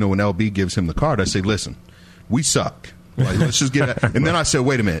know, when LB gives him the card, I say, listen, we suck. Like, let's just get it. And then I said,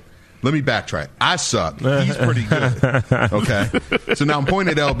 wait a minute. Let me backtrack. I suck. He's pretty good. Okay? So now I'm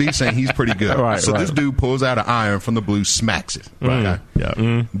pointing at LB saying he's pretty good. So this dude pulls out an iron from the blue, smacks it. Okay? Yeah.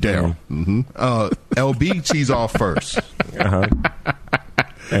 Daryl. LB tees off first.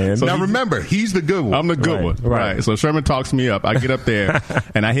 And so now remember, he's the good one. I'm the good one. Right. So Sherman talks me up. I get up there,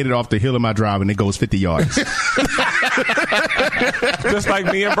 and I hit it off the hill of my drive, and it goes 50 yards. Just like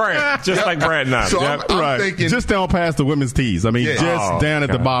me and Brant. Just like Brant and I. So I'm thinking, just down past the women's tees. I mean, down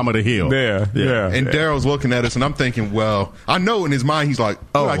at the bottom of the hill. Yeah. And Daryl's looking at us, and I'm thinking, well, I know in his mind, he's like,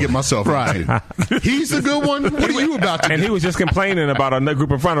 what did I get myself into? He's the good one? What are you about to do? And he was just complaining about a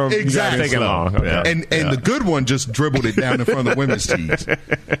group in front of him. Exactly. Taking long. Okay. And the good one just dribbled it down in front of the women's tees.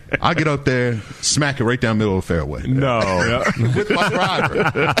 I get up there, smack it right down the middle of the fairway. No. With my driver.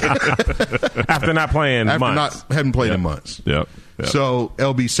 After not playing months. Hadn't played in months. Yep. So,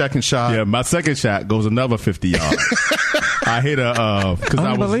 LB's second shot. Yeah, my second shot goes another 50 yards. I hit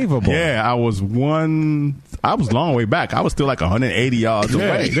Unbelievable. I was long way back. I was still like 180 yards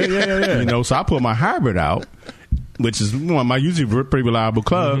away. Yeah. So I put my hybrid out. which is one of my usually pretty reliable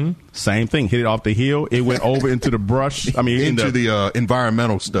club. Same thing. Hit it off the hill. It went over into the brush. I mean, into the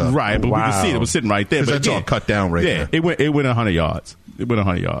environmental stuff. Right, but we can see it. It was sitting right there. But that's all cut down right there. It went 100 yards. It went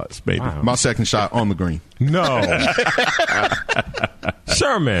 100 yards, baby. Wow. My second shot on the green. No.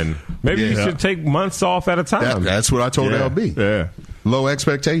 Sherman, maybe you should take months off at a time. That's what I told LB. Yeah. Low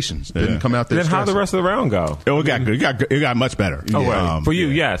expectations. Didn't come out there. Then how the rest of the round go? It got good. It got much better. Oh, well, for you,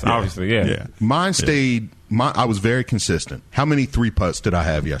 yes, obviously, yeah. Mine stayed. I was very consistent. How many 3-putts did I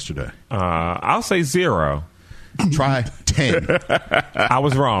have yesterday? I'll say 0. Try 10. I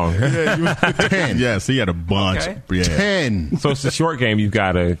was wrong. 10. Yes, he had a bunch. Okay. Yeah. 10. So it's a short game. You've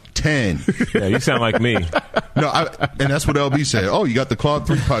got to 10. Yeah, you sound like me. No, and that's what LB said. Oh, you got the Claude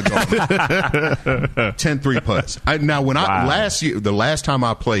 3-putt going. 10 3-putts. Now, when the last time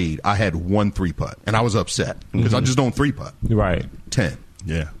I played, I had 1 3-putt, and I was upset because I just don't 3-putt. Right. 10.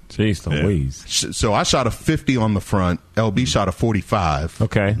 Yeah. Jeez Louise. So I shot a 50 on the front. LB shot a 45.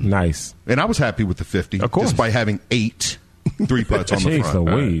 Okay, nice. And I was happy with the 50, of course, despite having 8 3-putts on the front.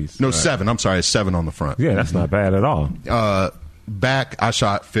 Jeez Louise. No, 7. I'm sorry, 7 on the front. Yeah, that's not bad at all. Back, I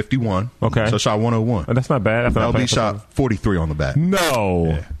shot 51. Okay. So I shot 101. That's not bad. LB shot 43 on the back.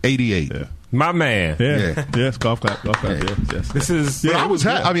 No. 88. Yeah. My man. Yeah. Yes, golf clap. Yes. This is. But I was.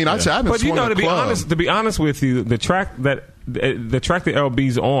 I mean, I've been. But you know, to be honest with you, the track that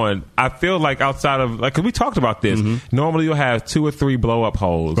LB's on, I feel like outside of because we talked about this. Normally, you'll have 2 or 3 blow up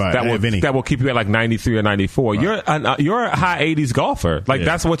holes that will keep you at like 93 or 94. Right. You're a high 80s golfer. Like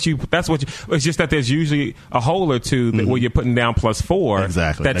that's what you. It's just that there's usually a hole or two where you're putting down +4.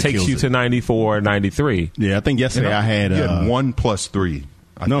 Exactly. That takes you to 94 or 93. Yeah, I think yesterday I had 1 plus 3.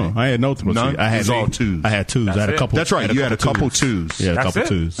 I had no plus. None? I had all 2s. I had 2s. I had a couple. That's right. You had a couple 2s. Yeah, that's a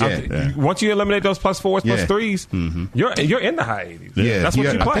couple 2s. Yeah. Once you eliminate those +4s, +3s, you're in the high 80s. Yeah, that's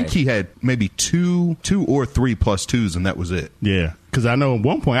what you play. I think he had maybe 2 or 3 +2s, and that was it. Yeah, because I know at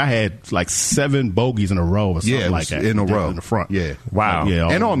one point I had like 7 bogeys in a row or something like that. In a row in the front. Yeah, wow.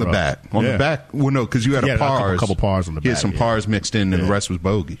 And on the back. On the back, well, no, because you had a couple pars on the back. He had some pars mixed in, and the rest was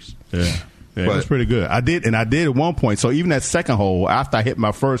bogeys. Yeah. Yeah, it was pretty good. I did at one point. So even that second hole, after I hit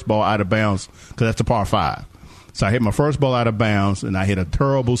my first ball out of bounds, because that's a par 5. So I hit my first ball out of bounds, and I hit a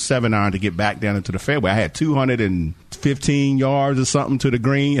terrible 7-iron to get back down into the fairway. I had 215 yards or something to the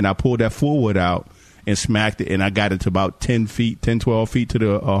green, and I pulled that forward out and smacked it, and I got it to about 12 feet to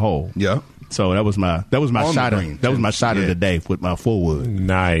the hole. Yeah. So that was my shot. That was my shot of the day with my full wood.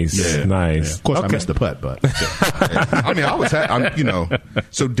 Nice. Yeah. Of course, I missed the putt, but I mean, I was,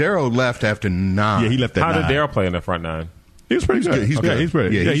 So Darryl left after 9. Yeah, he left at 9. How did Darryl play in the front 9? He was pretty good. He's good. He's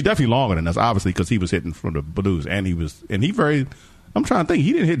pretty. Yeah, he's definitely longer than us, obviously, because he was hitting from the blues, and he very. I'm trying to think.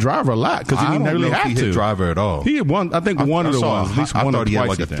 He didn't hit driver a lot because he didn't really have to. He hit driver at all. He hit one. I think one of the ones. At least one or twice. I thought he had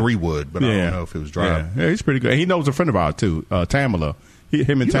like a 3-wood, but I don't know if it was driver. Yeah, he's pretty good. And he knows a friend of ours too, Tamala.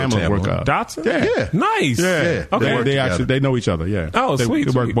 Him and Tamala work out. Dotson? Yeah. Nice. Yeah. Okay. They know each other. Yeah. Oh, sweet.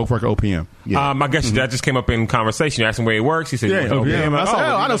 They both work at OPM. Yeah. I guess that just came up in conversation. You asked him where he works. He said, OPM. I said,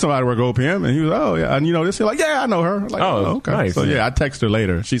 I know somebody who works at OPM. And he was, and this, like, I know her. Like, okay. Nice. So, I texted her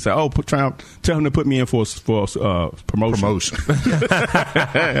later. She said, tell him to put me in for promotion.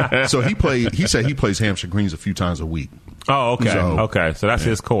 So he said he plays Hampshire Greens a few times a week. Oh, okay. So that's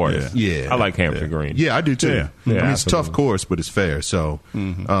his course. Yeah. I like Hampshire Greens. Yeah, I do too. Yeah. I mean, it's a tough course, but it's fair. So,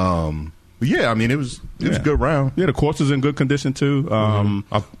 I mean, it was a good round. Yeah, the course is in good condition too.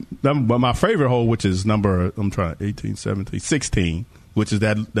 But my favorite hole, which is number 18, 17, 16, which is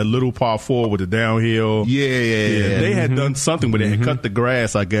that little par 4 with the downhill. Yeah. They had done something where they had cut the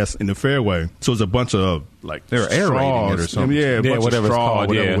grass, I guess, in the fairway. So it's a bunch of like they were aerating it or something. Yeah, a bunch of straw,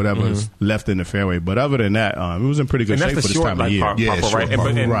 whatever is left in the fairway. But other than that, it was in pretty good shape for this time of year.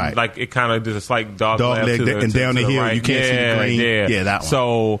 Right. Like it kind of just like dog leg and down the hill, you can't see the green. Yeah, that one.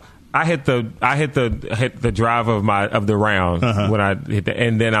 So I hit the drive of the round when I hit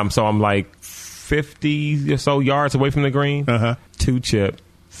and then I'm like 50 or so yards away from the green. 2-chip,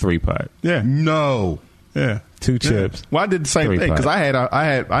 3-putt. Yeah. No. Yeah. 2 chips. Well, I did the same thing because I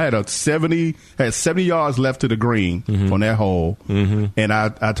had 70 yards left to the green on that hole, and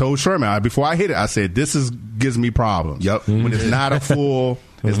I told Sherman before I hit it, I said this gives me problems. Yep. When it's not a full,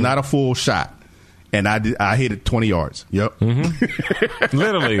 it's not a full shot. And I hit it 20 yards. Yep.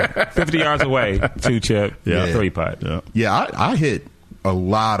 Literally 50 yards away, 2-chip, 3-putt. Yep. Yeah, I hit a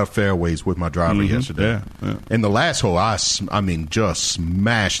lot of fairways with my driver yesterday. Yeah. In the last hole, I just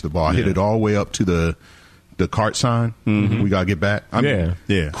smashed the ball. I hit it all the way up to the cart sign. We got to get back.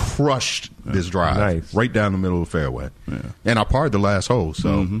 Crushed this drive right down the middle of the fairway. Yeah. And I parred the last hole,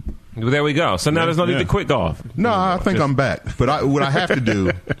 so. Well, there we go. So now there's no need to quit golf. No, I think I'm back. But what I have to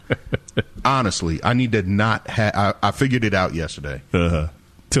do, honestly, I need to not have. I figured it out yesterday.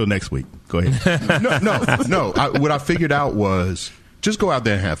 Till next week. Go ahead. No. What I figured out was just go out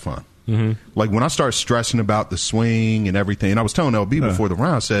there and have fun. Mm-hmm. Like when I start stressing about the swing and everything, and I was telling LB before the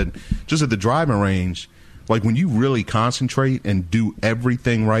round, I said, just at the driving range, like when you really concentrate and do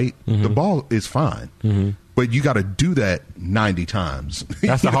everything right, the ball is fine. Mm-hmm. But you got to do that 90 times.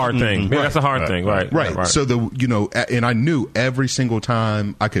 That's the hard thing. Yeah, that's the hard thing. Right. So and I knew every single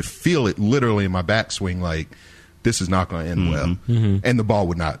time I could feel it literally in my backswing, like this is not going to end well, and the ball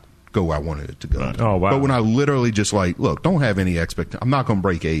would not go where I wanted it to go. Right. Oh wow! But when I literally just like, look, don't have any expectation. I'm not going to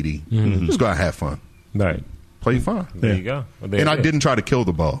break 80. Just go out and have fun. Right. Play fun. There you go. And I didn't try to kill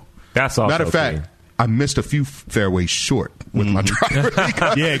the ball. That's also matter of fact. I missed a few fairways short with my driver.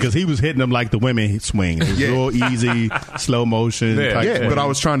 Yeah, because he was hitting them like the women swing. It was real easy, slow motion. But I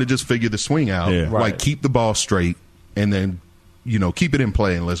was trying to just figure the swing out. Yeah. Like, keep the ball straight and then, keep it in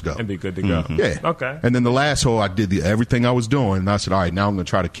play and let's go. And be good to go. Yeah. Okay. And then the last hole, I did everything I was doing. And I said, all right, now I'm going to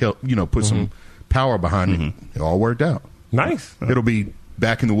try to put some power behind it. It all worked out. Nice. It'll be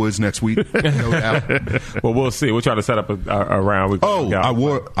back in the woods next week, no doubt. Well, we'll see. We'll try to set up a round. I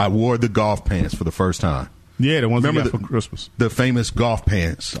wore the golf pants for the first time. Yeah, the ones we got for Christmas. The famous golf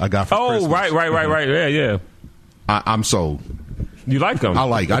pants I got for Christmas. Oh, right. Yeah. I'm sold. You like them?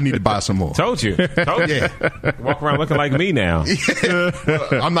 I need to buy some more. Told you. Yeah. Walk around looking like me now.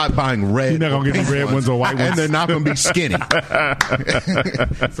 I'm not buying red. You're not going to get the red ones or white ones. And they're not going to be skinny.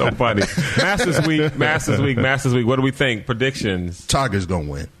 So funny. Masters Week. What do we think? Predictions? Tiger's going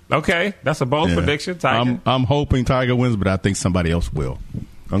to win. Okay. That's a bold prediction. Tiger. I'm hoping Tiger wins, but I think somebody else will.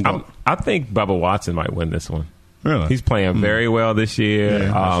 I think Bubba Watson might win this one. Really? He's playing very well this year.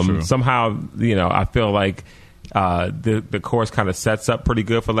 Yeah, somehow, I feel like the course kind of sets up pretty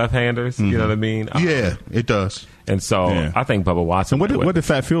good for left-handers. You know what I mean? Yeah, it does. And so I think Bubba Watson. And what did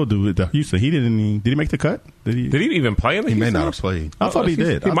Fat Phil do with the Houston? Did he make the cut? Did he even play in the Houston? He may not have played. I thought he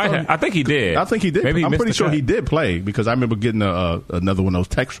did. I think he did. I think he did. Maybe I'm pretty sure cut. he did play because I remember getting another one of those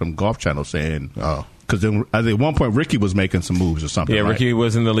texts from Golf Channel saying, because at one point Ricky was making some moves or something. Yeah, Ricky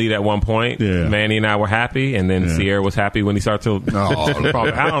was in the lead at one point. Yeah. Manny and I were happy, and then Sierra was happy when he started to.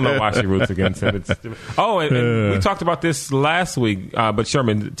 I don't know why she roots against him. And we talked about this last week, but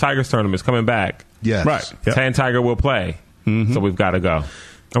Sherman, Tiger's tournament is coming back. Yes. Right. Yep. Tan Tiger will play, so we've got to go. I'm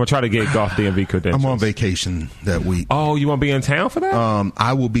going to try to get Golf DMV credentials. I'm on vacation that week. Oh, you want to be in town for that?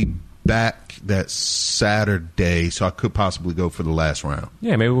 I will be back that Saturday, so I could possibly go for the last round.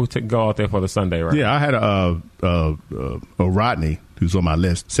 Yeah, maybe we'll go out there for the Sunday round. Yeah, I had a Rodney, who's on my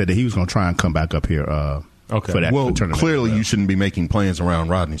list, said that he was going to try and come back up here for that tournament. Clearly you shouldn't be making plans around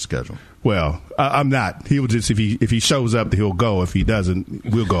Rodney's schedule. Well, I'm not. He will just if he shows up, he'll go. If he doesn't,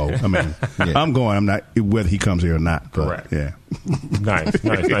 we'll go. I mean, I'm going. I'm not whether he comes here or not. But, correct. Yeah. Nice.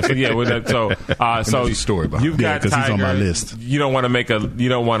 So yeah, so story behind you've got because Tiger. he's on my list. You don't want to make a. You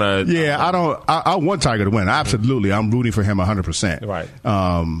don't want to. Yeah, I don't. I want Tiger to win. Absolutely, I'm rooting for him 100%. Right.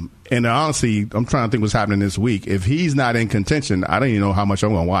 And honestly, I'm trying to think what's happening this week. If he's not in contention, I don't even know how much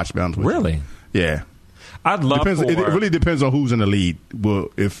I'm going to watch. To be honest with you. Really? Yeah. I'd love it really depends on who's in the lead.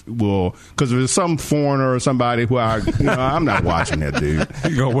 Because if there's some foreigner or somebody who I'm not watching that dude.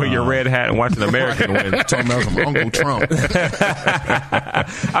 You go wear your red hat and watch an American win. Talking about some Uncle Trump.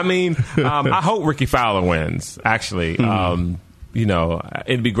 I mean, I hope Ricky Fowler wins. Actually,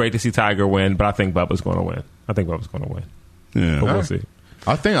 it'd be great to see Tiger win, but I think Bubba's going to win. Yeah, but we'll see.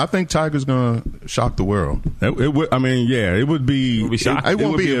 I think Tiger's going to shock the world. It would be. It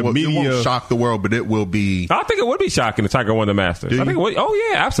won't shock the world, but it will be. I think it would be shocking if Tiger won the Masters. I think.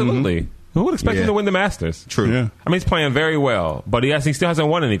 Absolutely. Who would expect him to win the Masters? True. Yeah. I mean, he's playing very well, but he still hasn't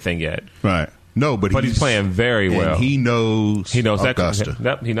won anything yet. Right. No, but he's playing very well. He knows. Augusta.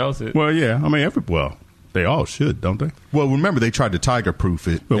 Yep, he knows it. Well, yeah. I mean, they all should, don't they? Well, remember they tried to Tiger-proof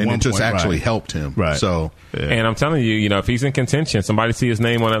it, and it just actually helped him. Right. So, and I'm telling you, if he's in contention, somebody see his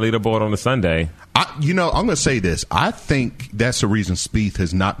name on that leaderboard on the Sunday. I'm going to say this. I think that's the reason Spieth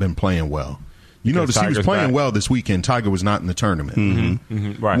has not been playing well. You notice he was playing well this weekend. Tiger was not in the tournament. Mm-hmm.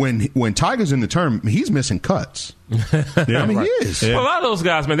 Mm-hmm. Right. When Tiger's in the tournament, he's missing cuts. Yeah, I mean, he is. Yeah. Well, a lot of those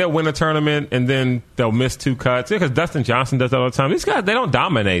guys, man, they'll win a tournament and then they'll miss two cuts. Yeah, because Dustin Johnson does that all the time. These guys, they don't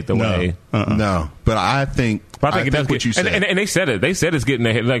dominate the way. No, but I think what you said. And they said it. They said it's getting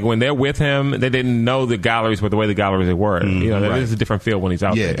ahead. Like when they're with him, they didn't know the galleries were the way the galleries were. That is a different feel when he's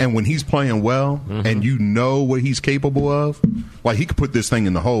out there. Yeah, and when he's playing well, and you know what he's capable of, like he could put this thing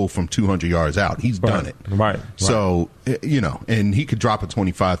in the hole from 200 yards out. He's done it. Right. So, and he could drop a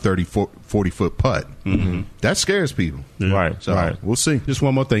 25, 30, 40-foot putt. Mm-hmm. That scares people. Yeah. Right. So we'll see. Just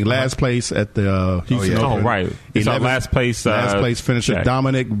one more thing. Last place at the Houston Open. Oh, right. It's our last place. Last place finisher,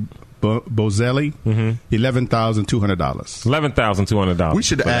 Dominic Bozelli, $11,200. $11,200. We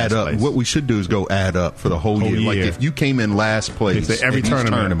should add up. What we should do is go add up for the whole year. Like if you came in last place every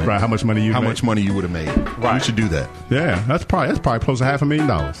tournament, right? How much money you would have made? Right. We should do that. Yeah, that's probably close to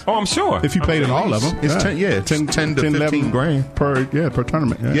 $500,000. Oh, I'm sure. If you played in all of them, it's 10 to 15 grand per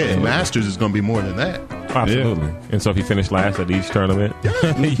tournament. Yeah, and Masters is going to be more than that. Absolutely. Yeah. And so if you finish last at each tournament,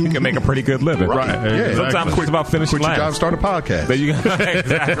 you can make a pretty good living. Right. Yeah, sometimes it's about finishing last. Quit your job, start a podcast. There you go.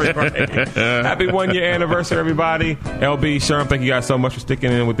 Exactly right. Happy 1 year anniversary, everybody. LB, Sherm, thank you guys so much for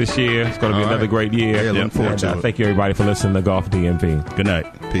sticking in with this year. It's going to be another great year. Yeah, looking forward to it. Thank you, everybody, for listening to Golf DMV. Good night.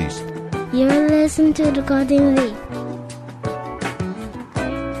 Peace. You're listening to the Golf DMV.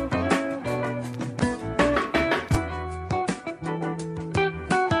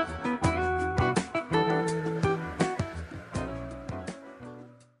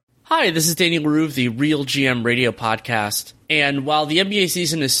 Hi, this is Danny LaRue of the Real GM Radio Podcast. And while the NBA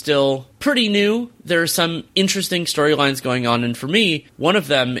season is still pretty new, there are some interesting storylines going on. And for me, one of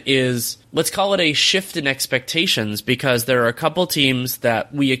them is, let's call it a shift in expectations, because there are a couple teams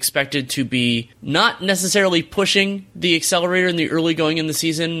that we expected to be not necessarily pushing the accelerator in the early going in the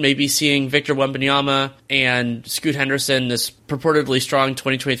season, maybe seeing Victor Wembanyama and Scoot Henderson, this purportedly strong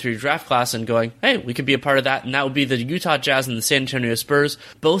 2023 draft class, and going, hey, we could be a part of that. And that would be the Utah Jazz and the San Antonio Spurs.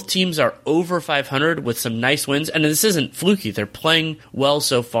 Both teams are over 500 with some nice wins. And this isn't fluky. They're playing well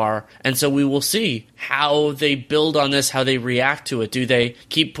so far. And so we will see how they build on this, how they react to it. Do they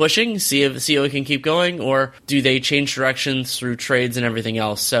keep pushing, see how it can keep going, or do they change directions through trades and everything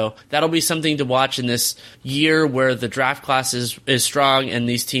else? So that'll be something to watch in this year where the draft class is strong and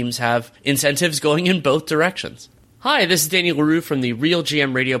these teams have incentives going in both directions. Hi, this is Danny LaRue from the Real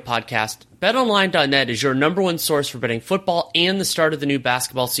GM Radio Podcast. BetOnline.net is your number one source for betting football and the start of the new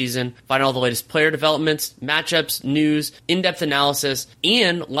basketball season. Find all the latest player developments, matchups, news, in-depth analysis,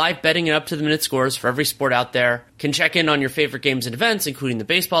 and live betting and up-to-the-minute scores for every sport out there. Can check in on your favorite games and events, including the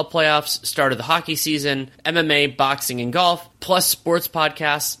baseball playoffs, start of the hockey season, MMA, boxing, and golf, plus sports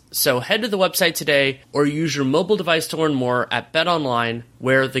podcasts. So head to the website today or use your mobile device to learn more at BetOnline,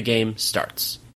 where the game starts.